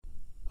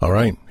All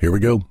right, here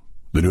we go.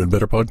 The New and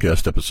Better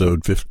Podcast,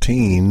 episode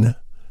 15.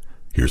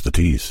 Here's the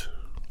tease.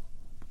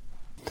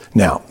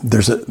 Now,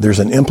 there's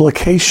an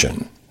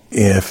implication.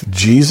 If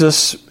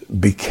Jesus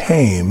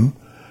became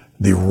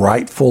the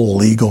rightful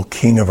legal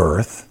king of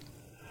earth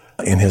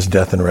in his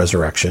death and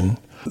resurrection,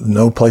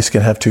 no place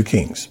can have two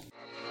kings.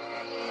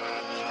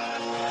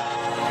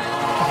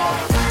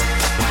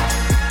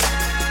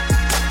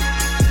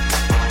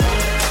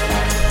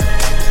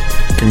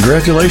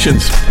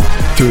 Congratulations!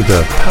 Through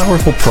the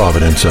powerful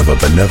providence of a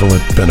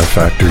benevolent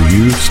benefactor,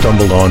 you've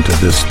stumbled onto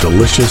this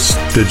delicious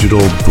digital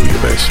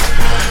bouillabaisse.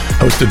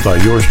 Hosted by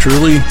yours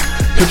truly,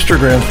 hipster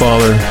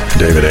grandfather,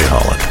 David A.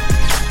 Holland.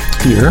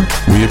 Here,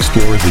 we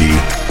explore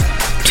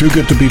the too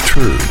good to be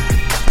true,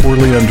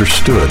 poorly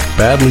understood,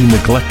 badly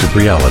neglected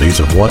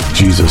realities of what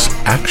Jesus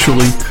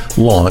actually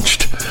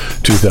launched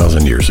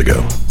 2,000 years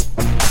ago.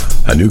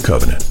 A new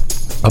covenant,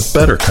 a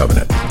better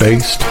covenant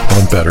based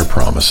on better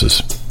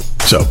promises.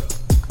 So,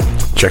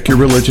 check your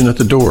religion at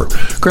the door.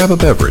 Grab a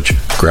beverage.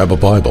 Grab a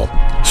Bible.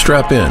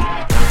 Strap in.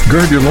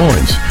 Gird your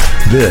loins.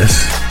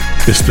 This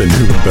is the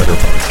New and Better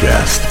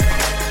Podcast.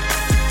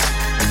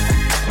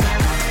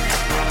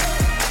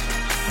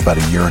 About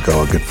a year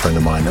ago, a good friend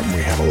of mine,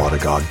 we have a lot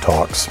of God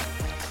talks,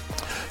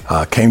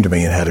 came to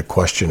me and had a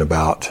question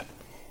about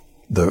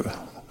the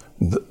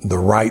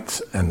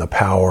rights and the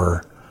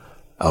power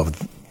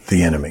of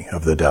the enemy,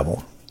 of the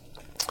devil.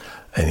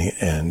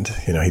 And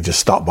he just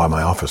stopped by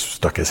my office,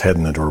 stuck his head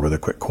in the door with a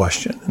quick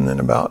question. And then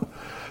about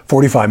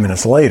 45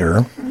 minutes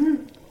later,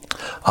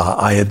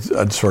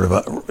 I'd sort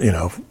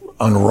of,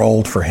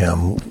 unrolled for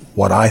him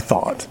what I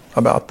thought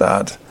about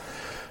that.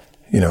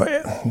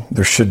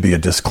 There should be a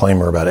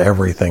disclaimer about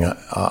everything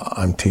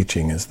I'm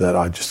teaching, is that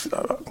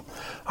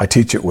I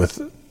teach it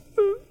with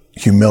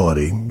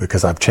humility,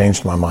 because I've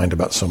changed my mind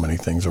about so many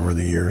things over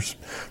the years.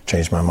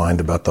 Changed my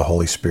mind about the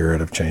Holy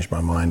Spirit. I've changed my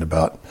mind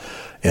about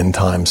end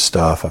time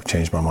stuff. I've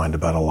changed my mind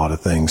about a lot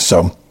of things.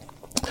 So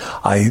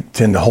I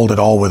tend to hold it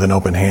all with an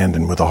open hand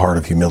and with a heart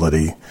of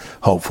humility,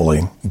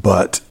 hopefully.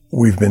 But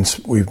we've been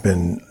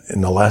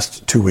in the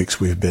last 2 weeks,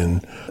 we've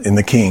been in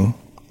the King,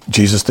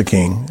 Jesus the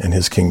King and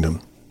his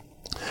kingdom.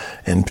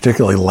 And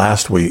particularly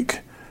last week,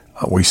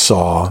 we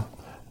saw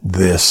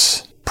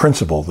this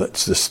principle,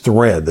 that's this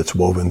thread that's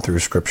woven through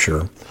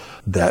Scripture,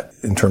 that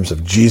in terms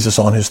of Jesus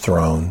on his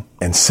throne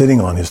and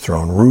sitting on his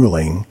throne,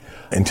 ruling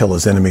until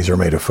his enemies are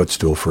made a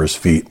footstool for his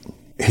feet.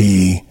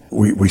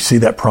 We see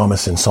that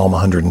promise in Psalm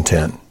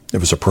 110. It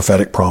was a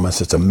prophetic promise.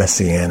 It's a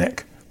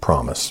messianic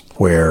promise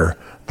where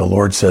the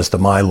Lord says to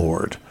my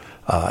Lord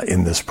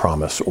in this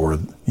promise, or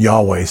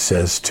Yahweh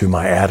says to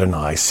my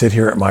Adonai, sit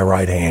here at my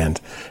right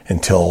hand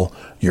until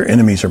your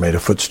enemies are made a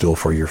footstool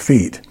for your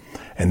feet.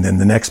 And then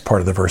the next part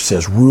of the verse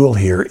says, rule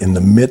here in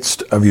the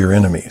midst of your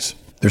enemies.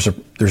 There's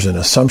an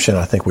assumption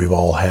I think we've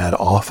all had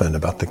often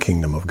about the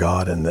kingdom of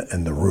God and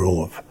the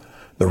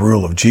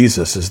rule of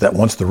Jesus, is that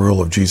once the rule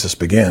of Jesus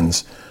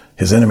begins,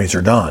 his enemies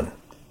are done.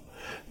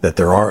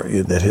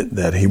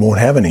 That he won't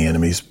have any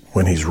enemies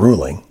when he's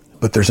ruling.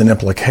 But there's an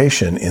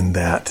implication in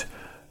that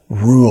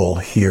rule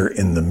here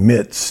in the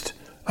midst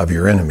of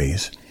your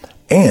enemies,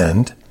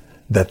 and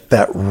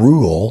that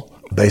rule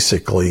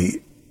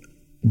basically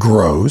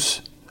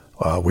grows.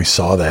 We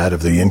saw that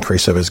of the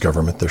increase of his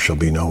government, there shall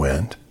be no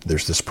end.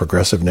 There's this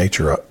progressive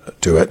nature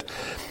to it,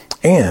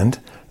 and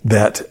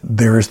that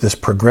there is this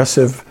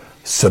progressive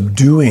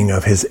subduing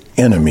of his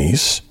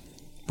enemies.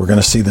 We're going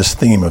to see this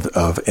theme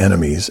of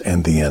enemies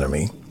and the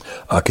enemy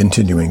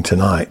continuing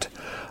tonight,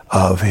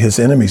 of his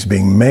enemies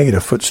being made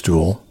a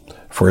footstool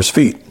for his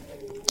feet.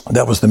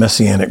 That was the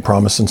messianic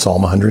promise in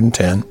Psalm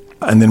 110.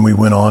 And then we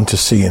went on to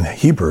see in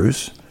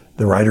Hebrews,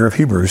 the writer of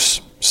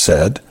Hebrews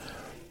said,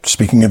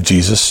 speaking of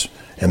Jesus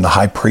and the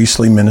high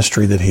priestly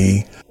ministry that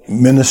he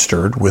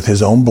ministered with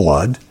his own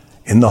blood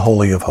in the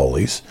Holy of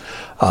Holies,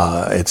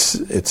 it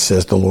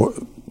says the Lord,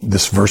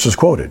 this verse is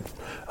quoted,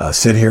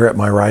 sit here at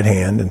my right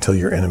hand until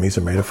your enemies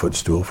are made a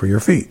footstool for your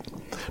feet.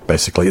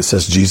 Basically, it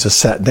says Jesus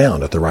sat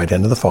down at the right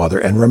hand of the Father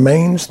and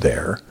remains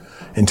there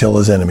until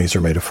his enemies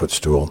are made a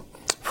footstool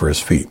for his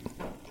feet,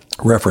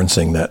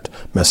 referencing that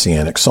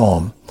messianic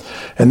psalm.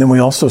 And then we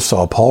also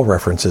saw Paul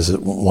references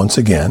it once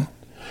again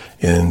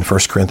in 1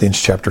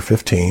 Corinthians chapter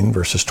 15,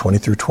 verses 20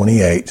 through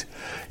 28,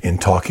 in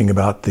talking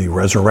about the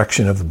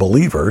resurrection of the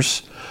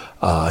believers.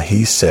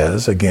 He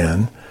says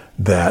again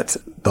that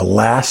the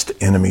last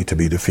enemy to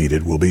be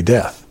defeated will be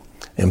death,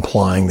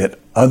 implying that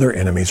other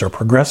enemies are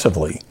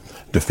progressively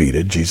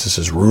defeated. Jesus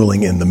is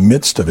ruling in the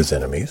midst of his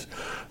enemies.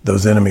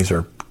 Those enemies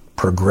are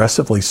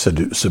progressively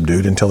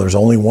subdued until there's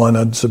only one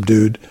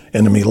unsubdued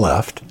enemy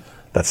left.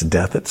 That's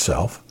death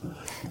itself.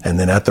 And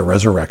then at the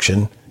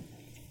resurrection,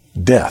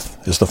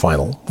 death is the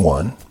final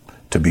one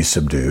to be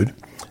subdued.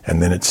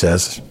 And then it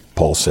says,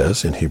 Paul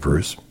says in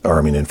 1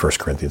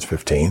 Corinthians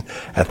 15,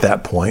 at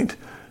that point,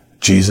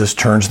 Jesus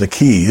turns the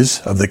keys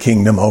of the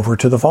kingdom over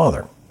to the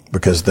Father,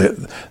 because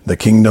the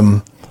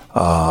kingdom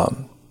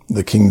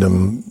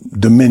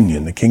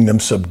dominion, the kingdom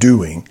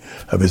subduing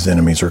of his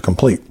enemies are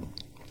complete.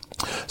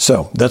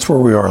 So that's where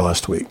we are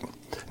last week.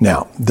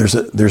 Now, there's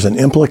an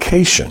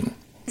implication.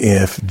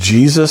 If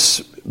Jesus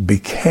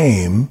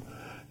became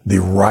the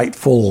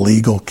rightful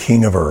legal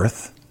king of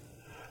earth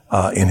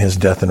in his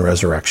death and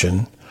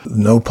resurrection,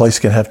 no place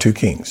can have two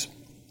kings.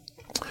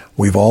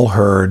 We've all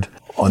heard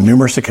on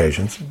numerous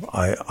occasions,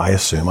 I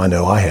assume, I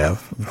know I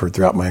have,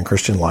 throughout my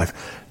Christian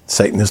life,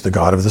 Satan is the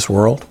god of this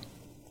world.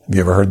 Have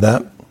you ever heard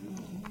that?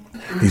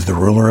 He's the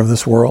ruler of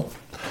this world.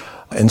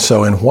 And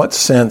so in what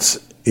sense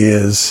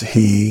is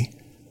he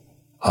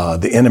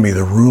the enemy,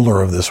 the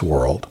ruler of this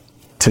world,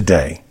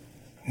 today,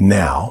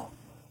 now,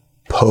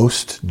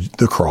 post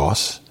the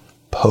cross,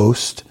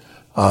 post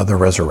the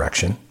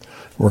resurrection?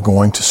 We're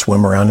going to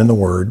swim around in the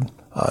Word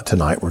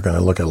tonight. We're going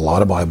to look at a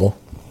lot of Bible.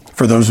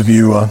 For those of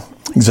you,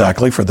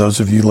 for those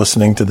of you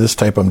listening to this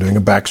tape, I'm doing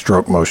a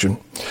backstroke motion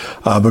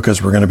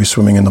because we're going to be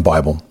swimming in the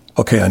Bible.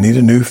 Okay, I need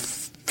a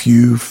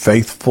few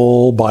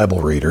faithful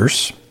Bible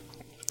readers.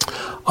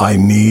 I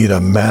need a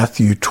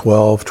Matthew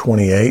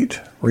 12:28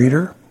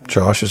 reader.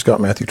 Josh has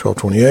got Matthew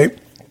 12:28.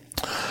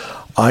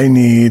 I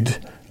need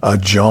a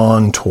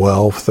John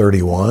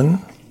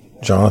 12:31.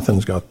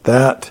 Jonathan's got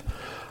that.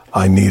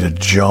 I need a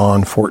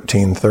John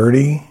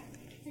 14:30.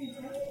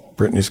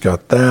 Brittany's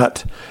got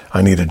that.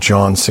 I need a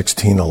John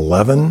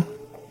 16:11.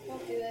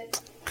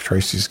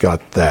 Tracy's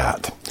got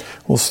that.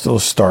 We'll still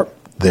start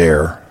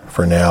there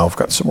for now. I've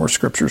got some more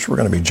scriptures we're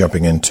going to be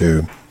jumping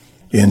into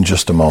in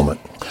just a moment.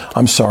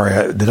 I'm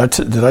sorry. Did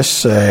I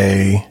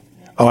say?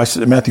 Oh, I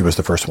said Matthew was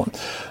the first one.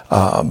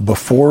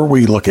 Before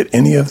we look at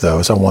any of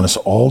those, I want us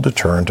all to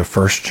turn to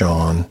 1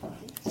 John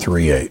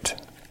 3:8.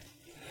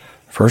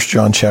 1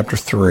 John chapter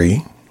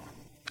 3.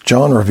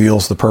 John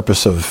reveals the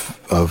purpose of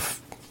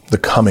the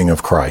coming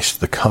of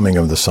Christ, the coming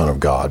of the Son of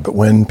God. But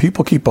when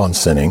people keep on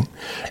sinning,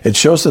 it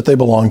shows that they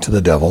belong to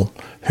the devil,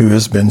 who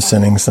has been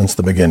sinning since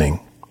the beginning.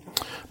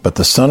 But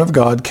the Son of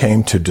God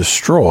came to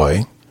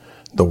destroy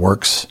the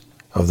works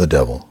of the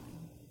devil.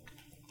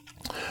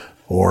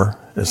 Or,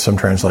 in some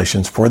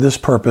translations, for this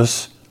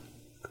purpose,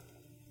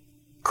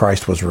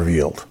 Christ was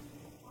revealed.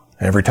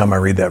 Every time I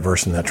read that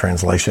verse in that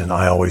translation,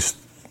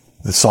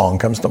 the song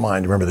comes to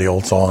mind. Remember the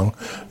old song?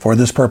 For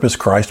this purpose,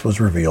 Christ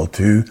was revealed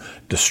to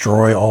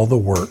destroy all the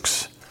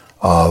works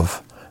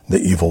of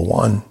the evil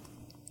one.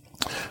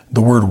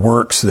 The word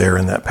works there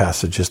in that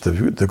passage is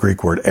the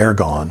Greek word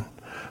ergon,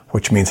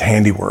 which means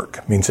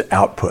handiwork, means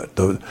output,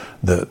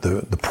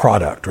 the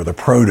product or the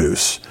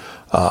produce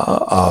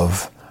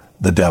of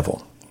the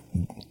devil.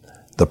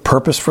 The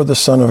purpose for the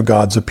Son of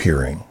God's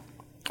appearing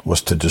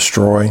was to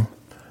destroy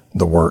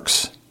the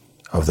works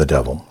of the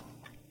devil.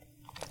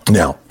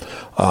 Now,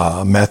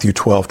 Matthew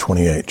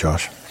 12:28,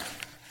 Josh.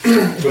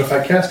 But if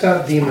I cast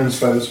out demons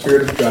by the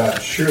Spirit of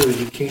God, surely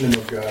the kingdom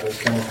of God has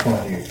come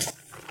upon you.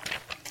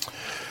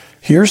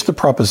 Here's the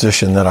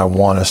proposition that I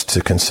want us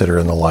to consider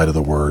in the light of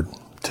the Word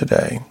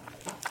today.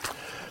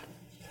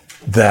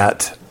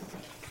 That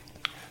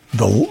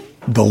the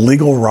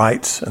legal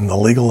rights and the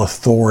legal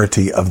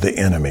authority of the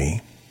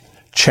enemy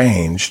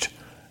changed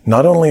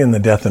not only in the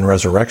death and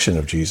resurrection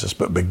of Jesus,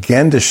 but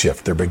began to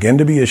shift. There began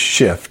to be a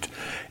shift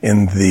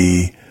in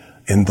the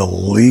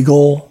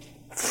legal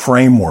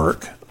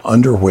framework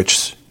under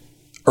which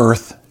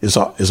earth is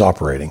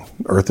operating,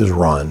 earth is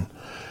run,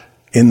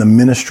 in the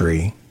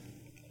ministry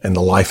and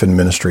the life and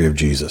ministry of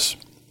Jesus.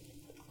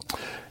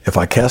 If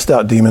I cast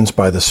out demons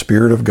by the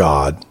Spirit of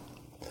God,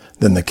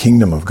 then the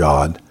kingdom of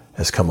God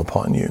has come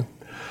upon you.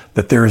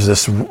 That there's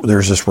this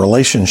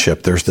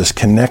relationship, there's this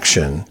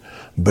connection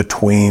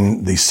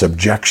between the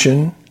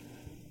subjection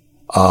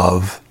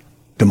of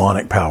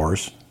demonic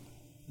powers,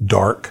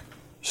 dark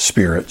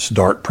spirits,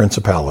 dark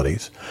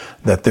principalities,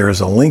 that there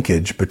is a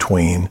linkage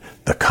between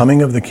the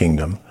coming of the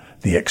kingdom,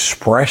 the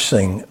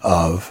expressing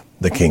of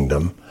the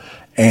kingdom,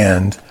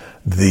 and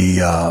the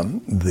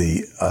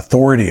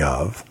authority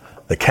of,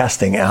 the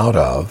casting out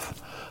of,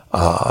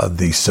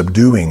 the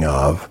subduing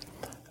of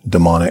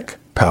demonic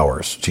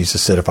powers.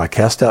 Jesus said, if I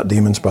cast out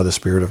demons by the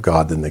Spirit of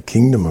God, then the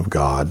kingdom of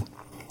God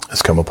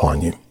has come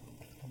upon you.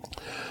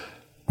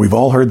 We've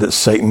all heard that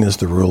Satan is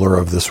the ruler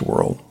of this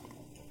world.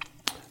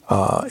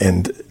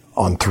 And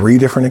on 3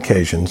 different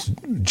occasions,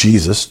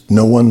 Jesus,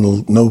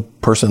 no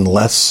person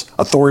less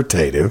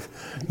authoritative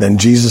than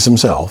Jesus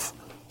himself,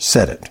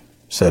 said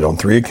on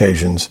 3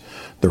 occasions,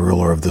 the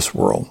ruler of this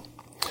world.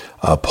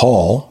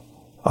 Paul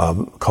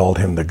called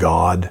him the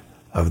God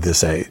of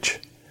this age.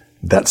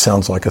 That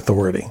sounds like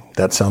authority.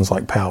 That sounds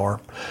like power.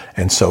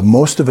 And so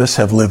most of us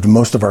have lived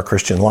most of our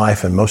Christian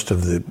life, and most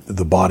of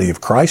the body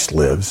of Christ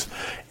lives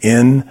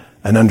in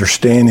an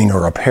understanding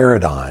or a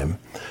paradigm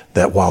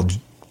that while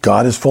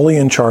God is fully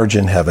in charge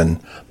in heaven,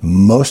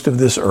 most of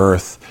this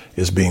earth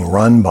is being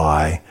run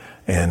by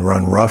and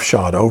run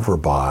roughshod over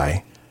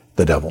by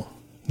the devil.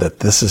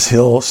 That this is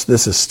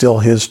still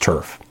his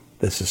turf.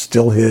 This is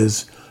still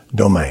his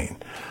domain.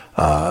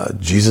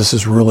 Jesus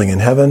is ruling in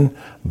heaven,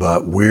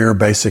 but we're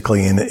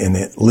basically in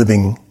it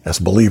living as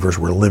believers.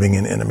 We're living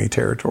in enemy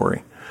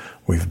territory.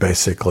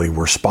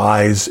 We're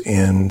spies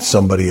in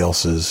somebody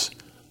else's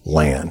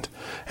land,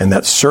 and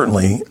that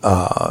certainly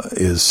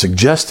is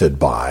suggested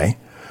by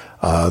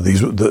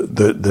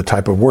The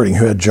type of wording.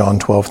 Who had John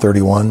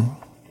 12:31?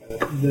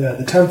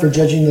 The time for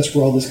judging this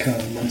world has come,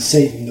 and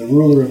Satan, the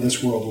ruler of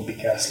this world, will be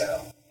cast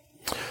out.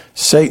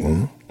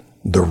 Satan,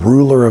 the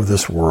ruler of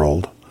this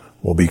world,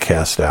 will be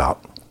cast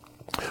out.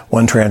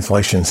 One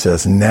translation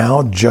says,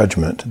 now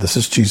judgment, this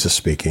is Jesus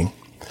speaking.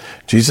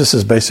 Jesus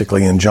is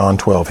basically in John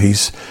 12,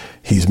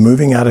 he's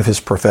moving out of his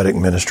prophetic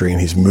ministry and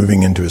he's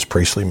moving into his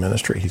priestly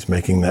ministry. He's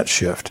making that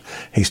shift.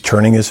 He's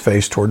turning his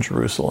face toward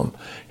Jerusalem.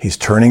 He's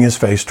turning his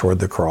face toward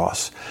the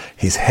cross.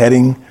 He's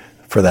heading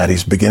for that.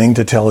 He's beginning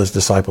to tell his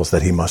disciples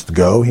that he must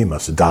go, he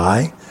must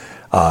die,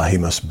 he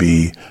must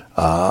be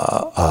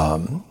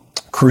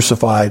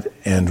crucified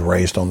and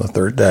raised on the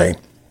third day.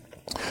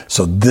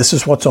 So this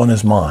is what's on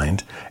his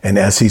mind. And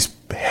as he's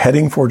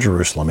heading for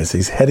Jerusalem, as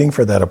he's heading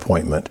for that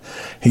appointment,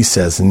 he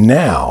says,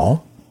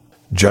 now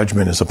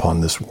judgment is upon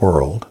this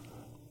world.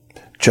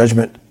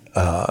 Judgment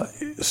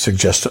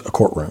suggests a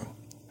courtroom.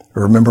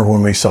 Remember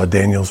when we saw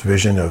Daniel's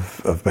vision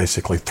of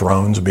basically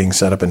thrones being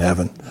set up in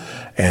heaven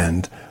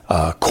and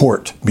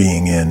court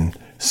being in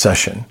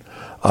session?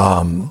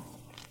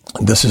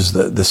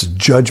 This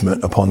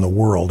judgment upon the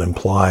world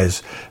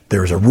implies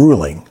there's a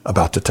ruling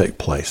about to take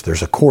place.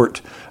 There's a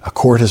court. A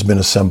court has been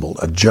assembled.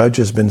 A judge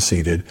has been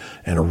seated,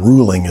 and a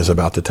ruling is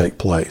about to take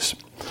place.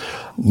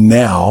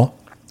 Now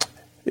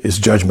is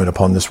judgment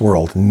upon this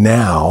world.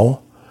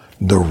 Now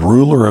the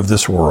ruler of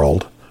this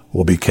world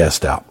will be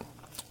cast out.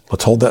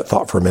 Let's hold that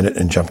thought for a minute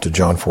and jump to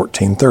John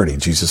 14:30.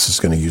 Jesus is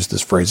going to use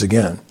this phrase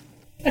again.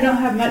 I don't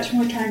have much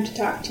more time to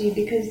talk to you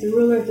because the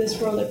ruler of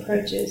this world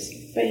approaches,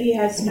 but he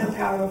has no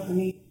power over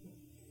me.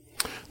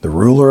 The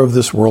ruler of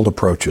this world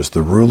approaches.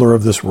 The ruler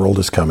of this world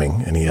is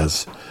coming, and he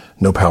has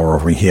no power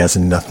over me. He has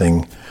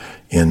nothing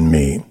in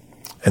me.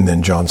 And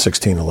then John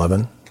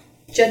 16:11.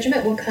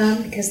 Judgment will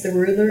come because the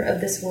ruler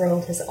of this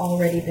world has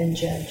already been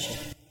judged.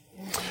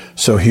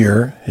 So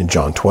here in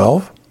John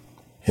 12,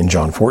 in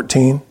John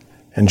 14,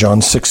 and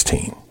John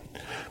 16,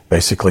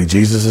 basically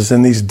Jesus is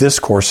in these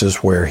discourses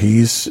where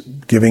he's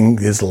giving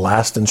his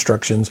last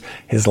instructions,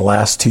 his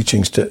last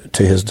teachings to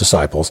his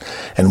disciples.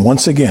 And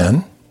once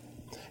again,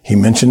 he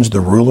mentions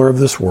the ruler of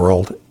this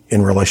world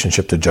in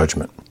relationship to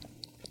judgment.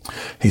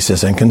 He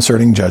says, and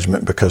concerning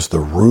judgment, because the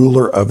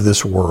ruler of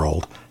this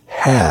world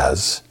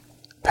has,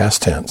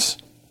 past tense,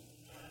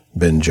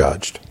 been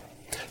judged.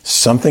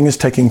 Something is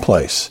taking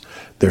place.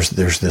 There's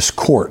this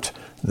court,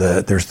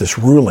 there's this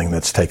ruling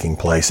that's taking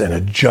place, and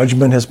a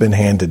judgment has been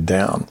handed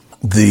down.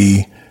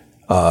 The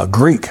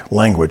Greek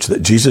language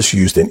that Jesus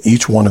used in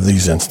each one of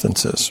these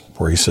instances,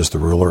 where he says the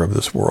ruler of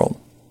this world,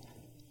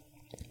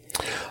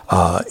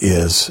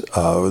 is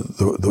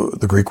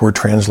the Greek word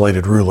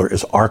translated ruler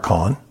is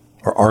archon,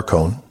 or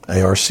archon,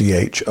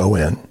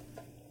 A-R-C-H-O-N,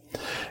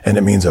 and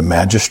it means a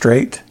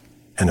magistrate,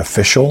 an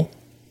official,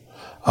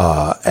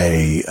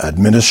 a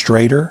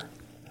administrator.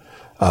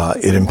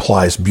 It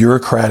implies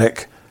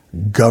bureaucratic,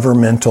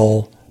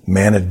 governmental,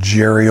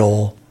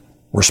 managerial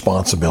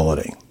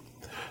responsibility.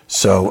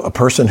 So a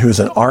person who's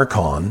an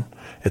archon,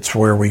 it's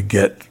where we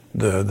get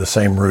the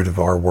same root of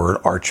our word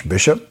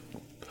archbishop.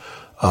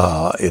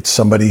 It's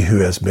somebody who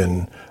has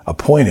been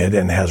appointed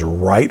and has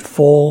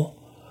rightful,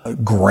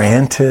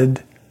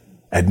 granted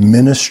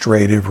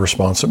administrative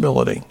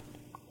responsibility.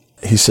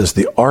 He says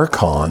the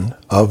archon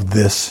of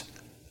this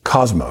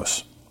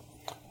cosmos,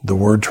 the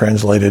word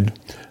translated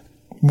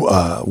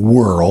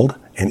world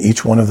in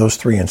each one of those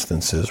three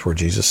instances where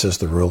Jesus says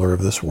the ruler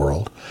of this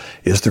world,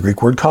 is the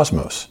Greek word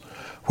cosmos,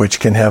 which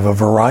can have a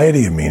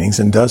variety of meanings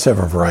and does have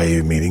a variety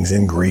of meanings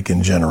in Greek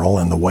in general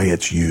and the way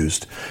it's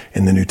used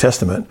in the New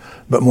Testament.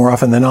 But more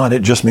often than not,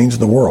 it just means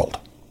the world.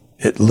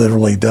 It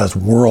literally does.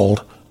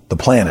 World, the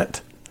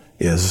planet,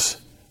 is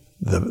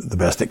the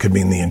best. It could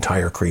mean the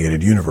entire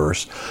created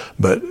universe.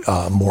 But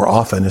more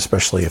often,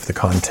 especially if the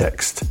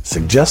context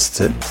suggests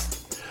it,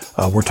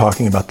 we're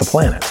talking about the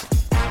planet.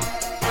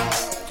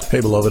 Hey,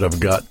 beloved, I've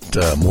got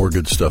more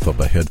good stuff up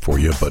ahead for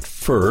you. But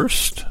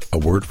first, a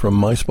word from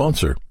my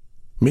sponsor,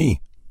 me.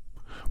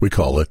 We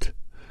call it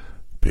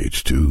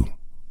Page 2.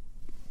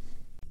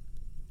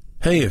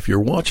 Hey, if you're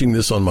watching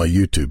this on my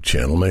YouTube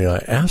channel, may I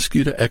ask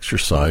you to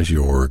exercise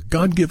your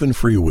God-given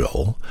free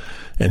will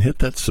and hit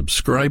that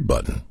subscribe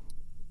button.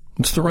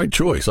 It's the right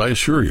choice, I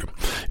assure you.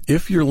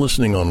 If you're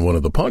listening on one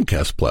of the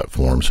podcast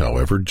platforms,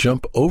 however,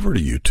 jump over to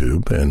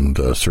YouTube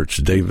and search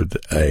David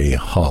A.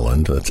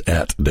 Holland, that's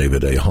at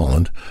David A.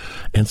 Holland,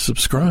 and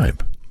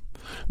subscribe.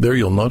 There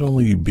you'll not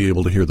only be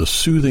able to hear the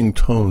soothing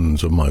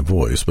tones of my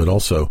voice, but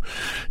also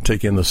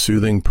take in the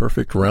soothing,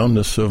 perfect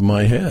roundness of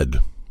my head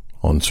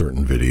on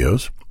certain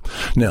videos.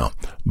 Now,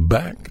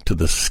 back to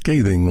the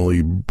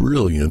scathingly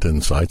brilliant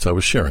insights I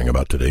was sharing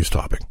about today's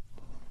topic.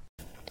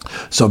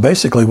 So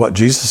basically what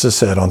Jesus has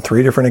said on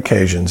three different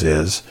occasions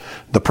is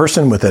the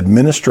person with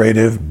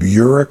administrative,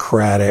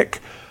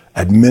 bureaucratic,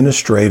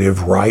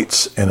 administrative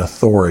rights and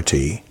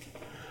authority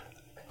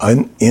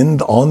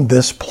on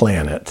this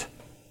planet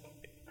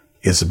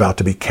is about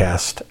to be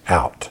cast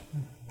out.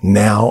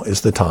 Now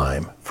is the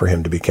time for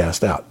him to be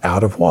cast out.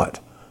 Out of what?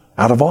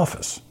 Out of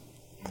office.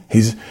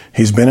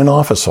 He's been an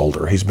office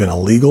holder. He's been a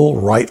legal,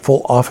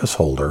 rightful office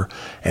holder.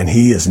 And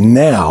he is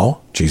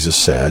now, Jesus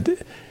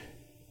said,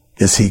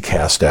 is he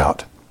cast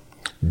out.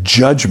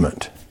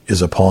 Judgment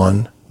is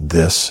upon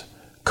this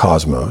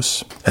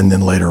cosmos. And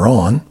then later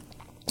on,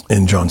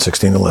 in John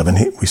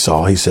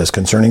 16:11, he says,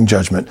 concerning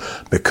judgment,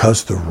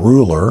 because the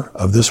ruler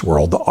of this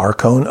world, the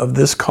archon of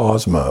this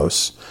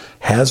cosmos,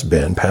 has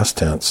been, past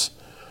tense,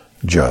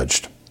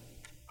 judged.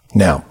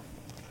 Now,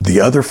 the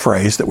other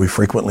phrase that we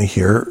frequently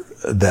hear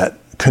that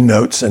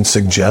connotes and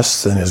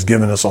suggests and has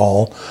given us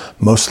all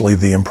mostly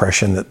the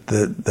impression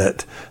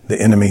that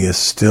the enemy is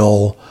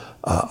still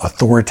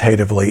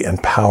authoritatively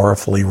and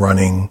powerfully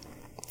running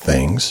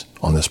things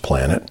on this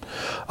planet,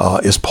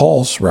 is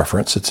Paul's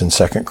reference. It's in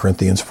 2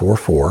 Corinthians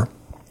 4:4,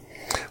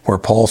 where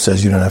Paul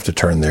says, you don't have to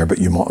turn there, but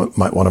you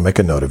might want to make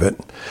a note of it.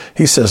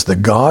 He says, the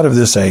God of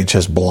this age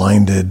has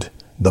blinded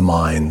the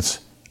minds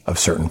of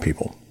certain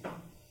people.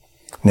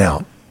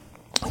 Now,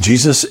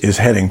 Jesus is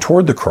heading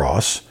toward the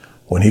cross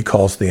when he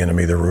calls the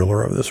enemy the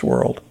ruler of this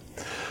world.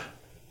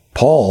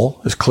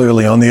 Paul is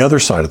clearly on the other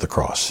side of the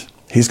cross.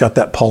 He's got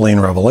that Pauline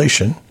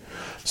revelation,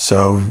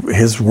 so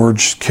his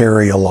words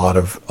carry a lot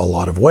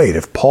of weight.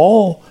 If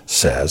Paul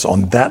says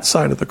on that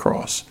side of the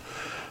cross,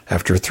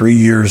 after 3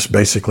 years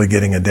basically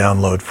getting a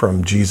download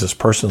from Jesus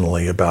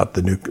personally about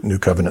the new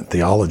covenant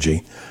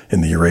theology in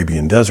the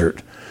Arabian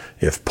desert,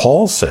 if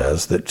Paul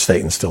says that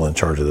Satan's still in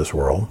charge of this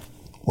world,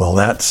 well,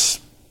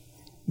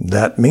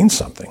 that means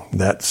something.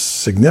 That's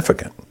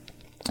significant.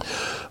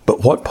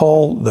 But what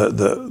Paul,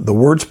 the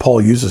words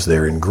Paul uses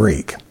there in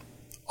Greek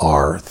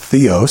are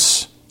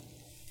theos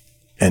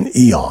and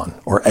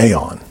eon, or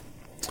aeon.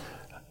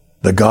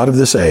 The God of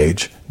this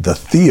age, the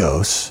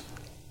theos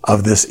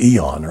of this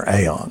eon, or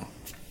aeon,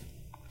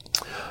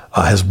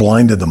 has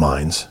blinded the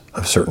minds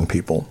of certain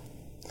people.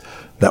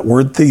 That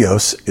word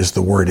theos is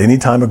the word any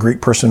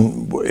Greek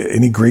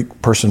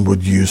person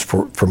would use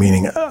for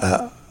meaning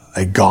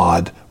a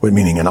god,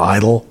 meaning an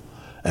idol,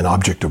 an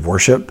object of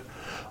worship.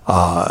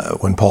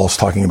 When Paul's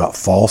talking about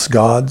false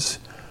gods,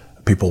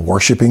 people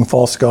worshiping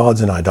false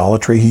gods in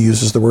idolatry, he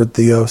uses the word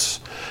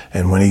theos.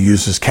 And when he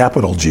uses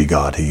capital G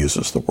God, he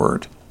uses the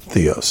word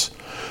theos.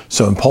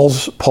 So in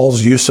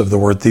Paul's use of the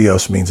word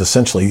theos means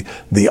essentially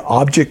the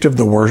object of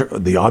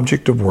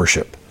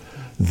worship,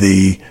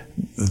 the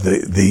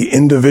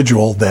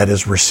individual that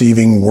is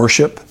receiving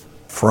worship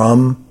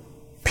from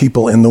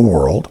people in the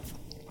world.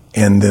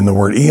 And then the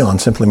word eon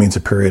simply means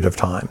a period of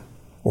time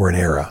or an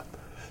era.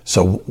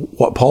 So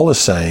what Paul is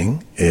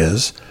saying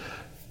is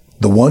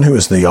the one who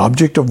is the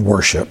object of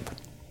worship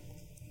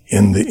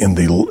in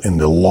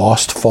the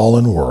lost,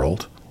 fallen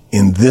world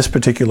in this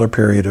particular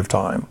period of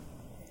time,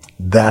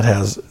 that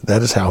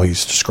is how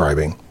he's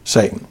describing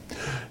Satan.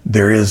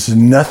 There is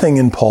nothing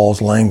in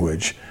Paul's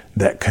language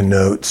that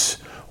connotes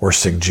or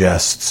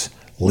suggests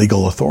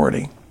legal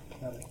authority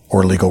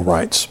or legal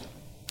rights.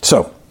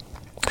 So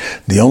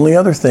the only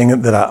other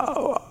thing that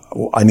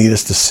I need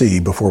us to see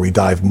before we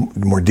dive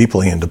more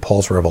deeply into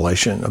Paul's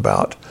revelation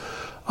about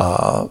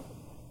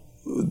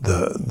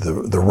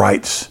the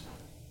rights,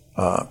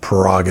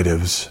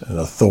 prerogatives, and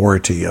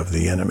authority of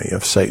the enemy,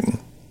 of Satan,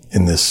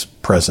 in this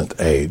present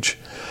age,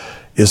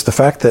 is the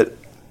fact that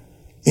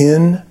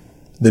in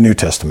the New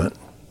Testament,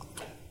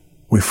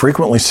 we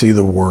frequently see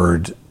the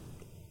word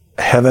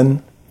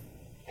heaven,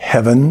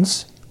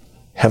 heavens,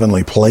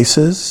 heavenly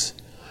places,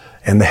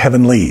 and the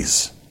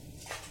heavenlies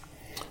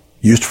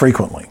used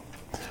frequently.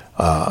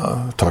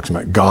 Talks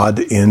about God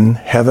in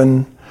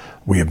heaven.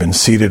 We have been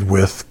seated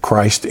with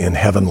Christ in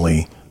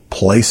heavenly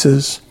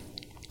places,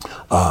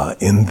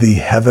 in the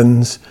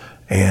heavens,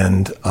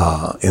 and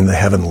in the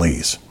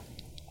heavenlies.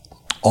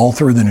 All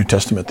through the New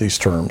Testament, these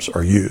terms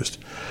are used.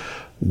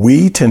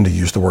 We tend to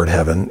use the word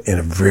heaven in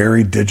a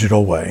very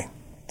digital way,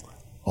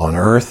 on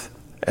earth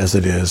as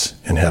it is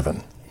in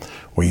heaven.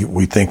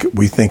 We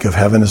think of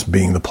heaven as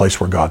being the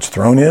place where God's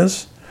throne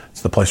is.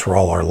 It's the place where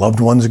all our loved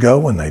ones go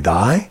when they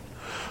die.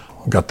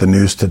 We got the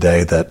news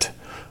today that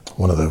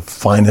one of the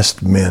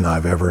finest men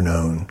I've ever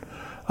known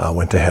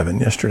went to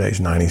heaven yesterday. He's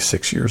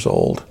 96 years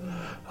old.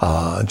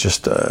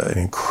 Just an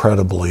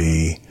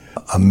incredibly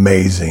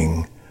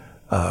amazing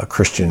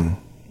Christian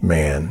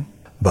man.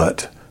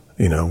 But,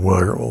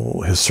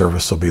 his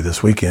service will be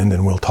this weekend,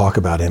 and we'll talk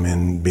about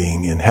him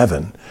being in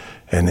heaven.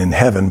 And in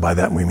heaven, by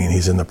that we mean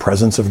he's in the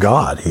presence of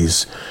God.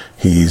 He's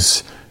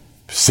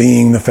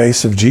seeing the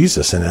face of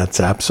Jesus, and that's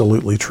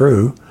absolutely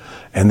true.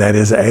 And that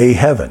is a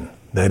heaven.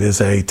 That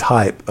is a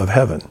type of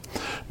heaven.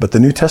 But the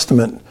New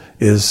Testament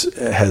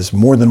has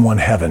more than one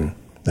heaven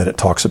that it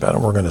talks about,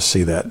 and we're going to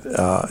see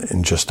that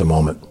in just a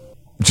moment.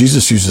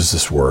 Jesus uses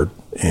this word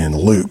in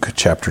Luke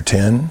chapter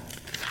 10.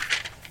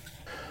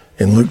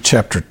 In Luke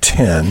chapter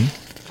 10,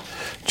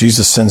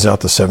 Jesus sends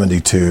out the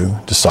 72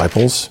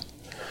 disciples,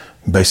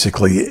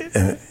 basically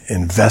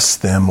invests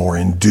them or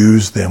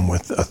endues them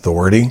with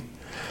authority.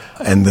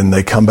 And then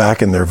they come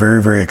back and they're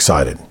very, very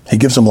excited. He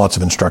gives them lots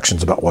of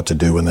instructions about what to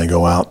do when they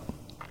go out.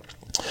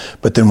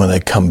 But then when they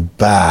come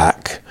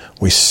back,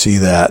 we see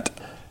that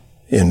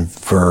in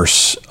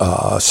verse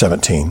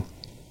 17.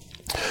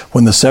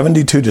 When the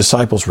 72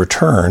 disciples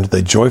returned,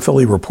 they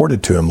joyfully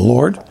reported to him,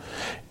 Lord,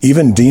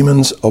 even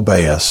demons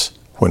obey us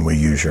when we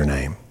use your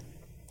name.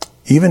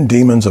 Even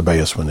demons obey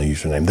us when they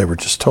use your name. They were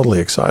just totally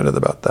excited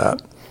about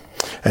that.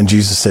 And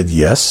Jesus said,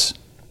 yes,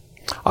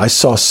 I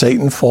saw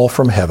Satan fall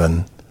from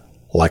heaven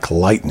like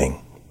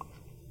lightning.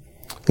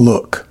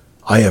 Look,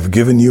 I have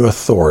given you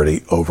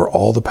authority over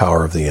all the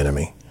power of the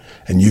enemy,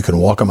 and you can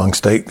walk among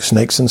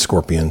snakes and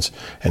scorpions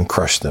and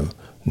crush them.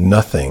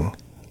 Nothing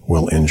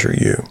will injure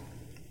you.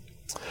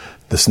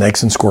 The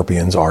snakes and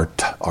scorpions are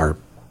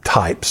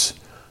types,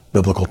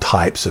 biblical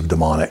types of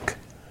demonic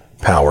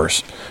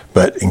powers.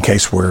 But in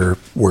case we're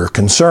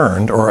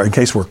concerned, or in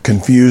case we're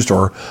confused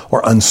or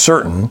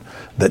uncertain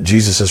that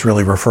Jesus is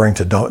really referring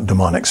to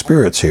demonic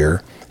spirits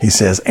here, he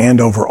says,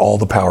 and over all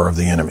the power of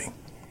the enemy,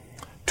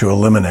 to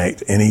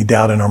eliminate any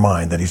doubt in our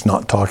mind that he's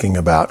not talking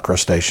about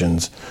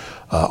crustaceans,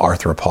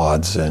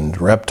 arthropods, and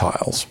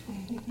reptiles.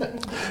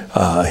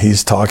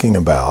 He's talking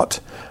about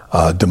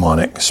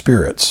demonic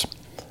spirits.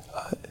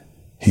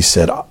 He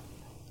said,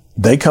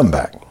 they come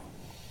back.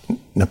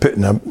 Now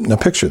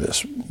picture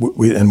this.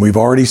 We've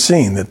already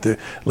seen that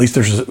at least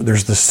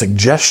there's the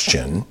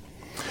suggestion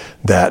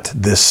that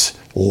this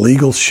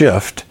legal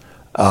shift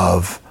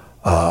of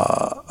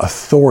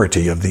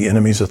authority, of the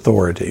enemy's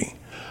authority,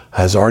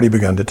 has already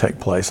begun to take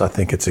place. I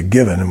think it's a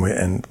given,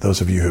 and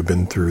those of you who have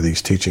been through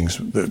these teachings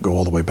that go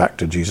all the way back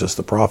to Jesus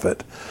the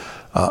prophet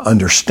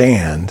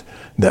understand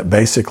that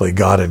basically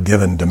God had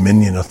given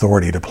dominion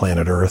authority to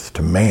planet Earth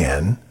to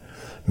man.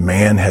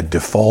 Man had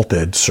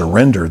defaulted,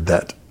 surrendered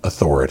that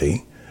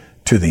authority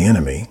to the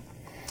enemy,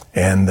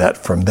 and that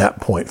from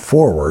that point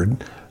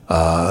forward,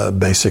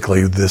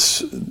 basically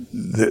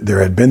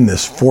there had been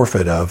this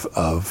forfeit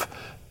of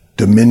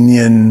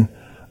dominion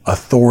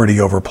authority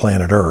over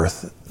planet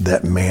Earth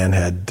that man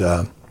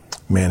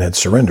had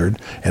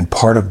surrendered, and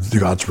part of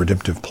God's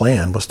redemptive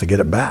plan was to get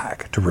it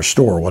back, to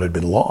restore what had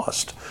been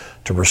lost,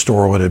 to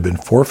restore what had been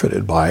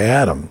forfeited by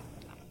Adam.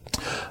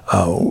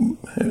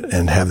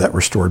 And have that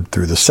restored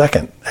through the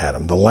second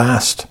Adam, the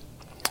last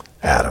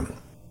Adam.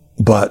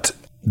 But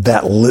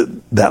that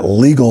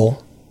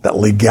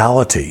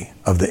legality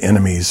of the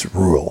enemy's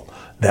rule,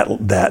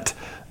 that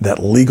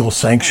legal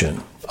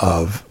sanction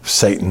of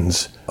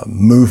Satan's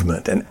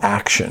movement and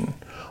action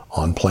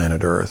on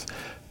planet Earth,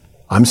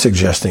 I'm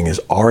suggesting is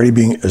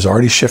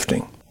already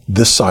shifting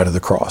this side of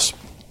the cross.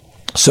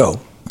 So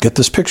get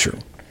this picture.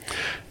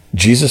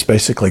 Jesus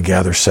basically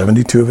gathers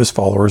 72 of his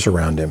followers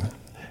around him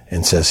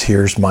and says,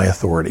 here's my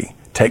authority.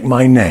 Take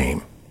my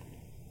name.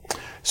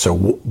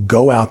 So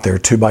go out there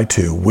 2 by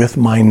 2 with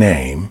my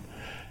name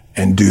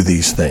and do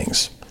these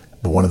things.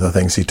 But one of the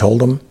things he told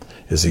them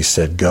is he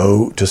said,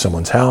 go to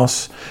someone's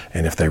house,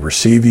 and if they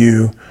receive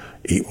you,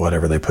 eat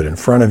whatever they put in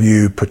front of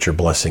you, put your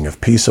blessing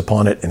of peace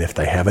upon it, and if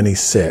they have any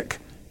sick,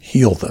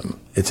 heal them.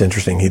 It's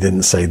interesting, he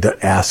didn't say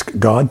that ask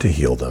God to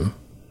heal them.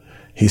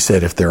 He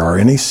said, if there are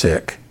any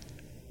sick,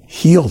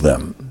 heal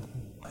them.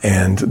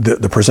 And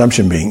the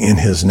presumption being in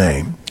his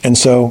name. And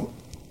so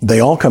they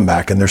all come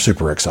back and they're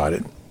super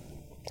excited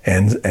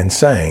and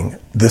saying,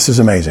 this is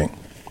amazing,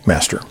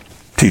 Master,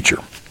 Teacher.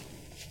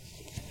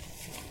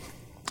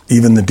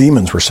 Even the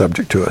demons were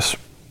subject to us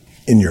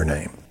in your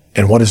name.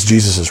 And what is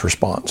Jesus'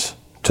 response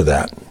to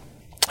that?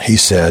 He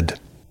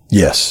said,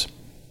 yes,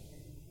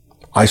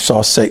 I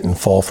saw Satan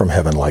fall from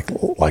heaven like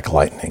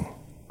lightning.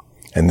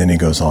 And then he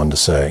goes on to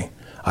say,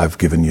 I've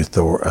given you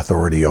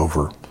authority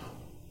over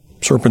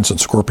serpents and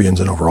scorpions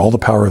and over all the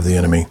power of the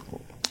enemy,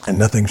 and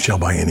nothing shall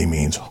by any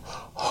means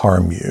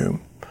harm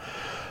you.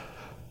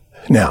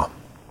 Now,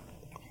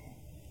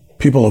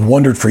 people have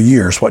wondered for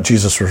years what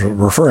Jesus was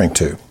referring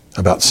to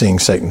about seeing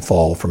Satan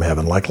fall from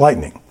heaven like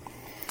lightning.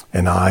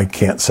 And I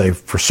can't say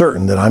for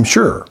certain that I'm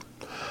sure.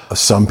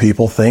 Some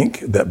people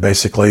think that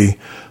basically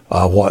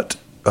what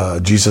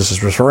Jesus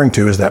is referring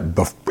to is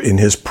that in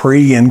his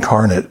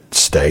pre-incarnate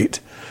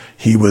state,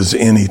 he was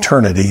in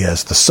eternity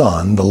as the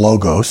Son, the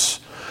Logos,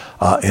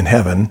 in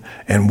heaven,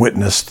 and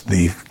witnessed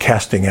the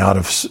casting out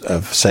of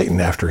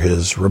Satan after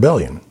his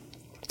rebellion.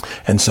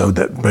 And so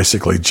that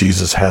basically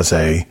Jesus has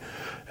a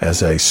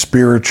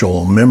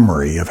spiritual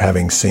memory of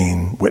having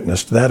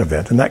witnessed that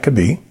event. And that could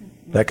be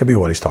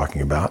what he's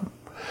talking about.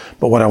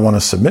 But what I want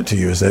to submit to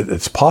you is that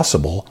it's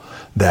possible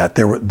that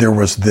there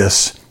was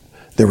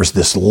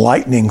this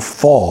lightning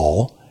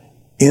fall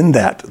in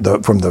that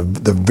from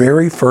the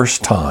very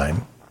first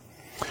time.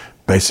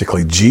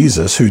 Basically,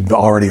 Jesus, who'd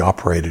already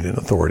operated in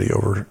authority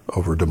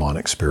over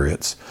demonic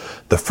spirits,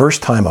 the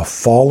first time a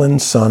fallen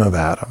son of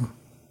Adam,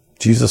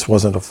 Jesus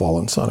wasn't a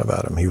fallen son of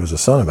Adam. He was a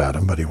son of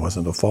Adam, but he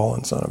wasn't a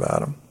fallen son of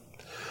Adam.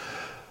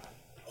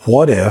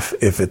 What if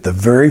at the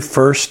very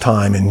first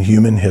time in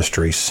human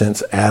history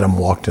since Adam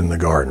walked in the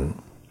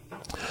garden,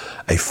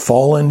 a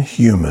fallen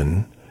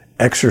human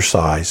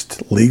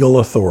exercised legal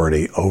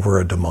authority over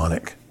a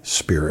demonic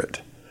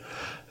spirit,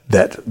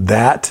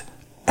 that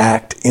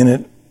act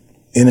in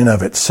and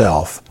of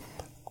itself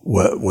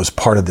was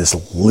part of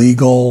this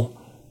legal,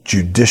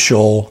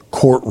 judicial,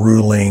 court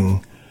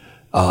ruling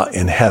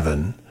in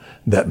heaven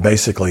that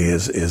basically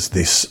is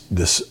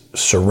this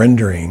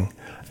surrendering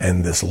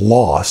and this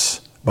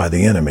loss by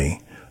the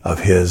enemy of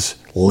his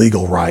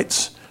legal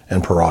rights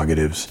and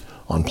prerogatives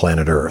on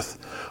planet Earth.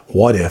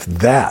 What if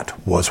that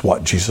was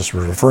what Jesus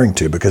was referring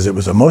to? Because it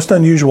was a most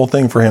unusual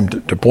thing for him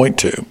to point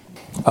to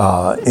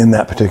in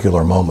that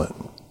particular moment.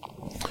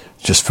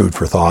 Just food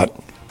for thought.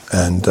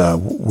 And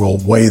we'll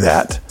weigh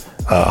that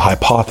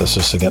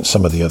hypothesis against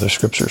some of the other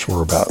scriptures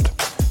we're about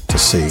to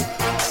see.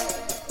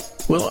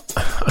 Well,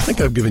 I think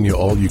I've given you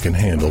all you can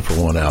handle for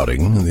one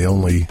outing, and the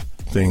only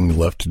thing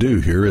left to do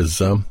here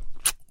is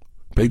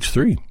page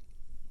 3.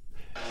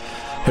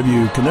 Have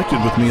you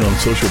connected with me on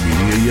social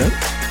media yet?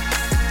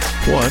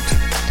 What,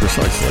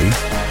 precisely,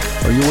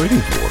 are you waiting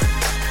for?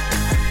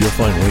 You'll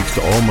find links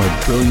to all my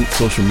brilliant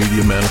social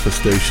media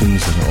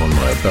manifestations on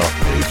my About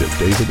page at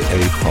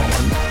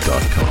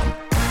davidaholland.com.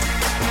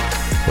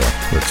 Well,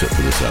 that's it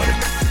for this outing.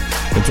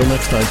 Until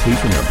next time,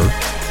 please remember,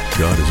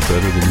 God is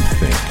better than you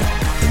think,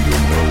 and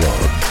you're more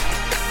loved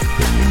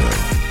than you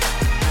know.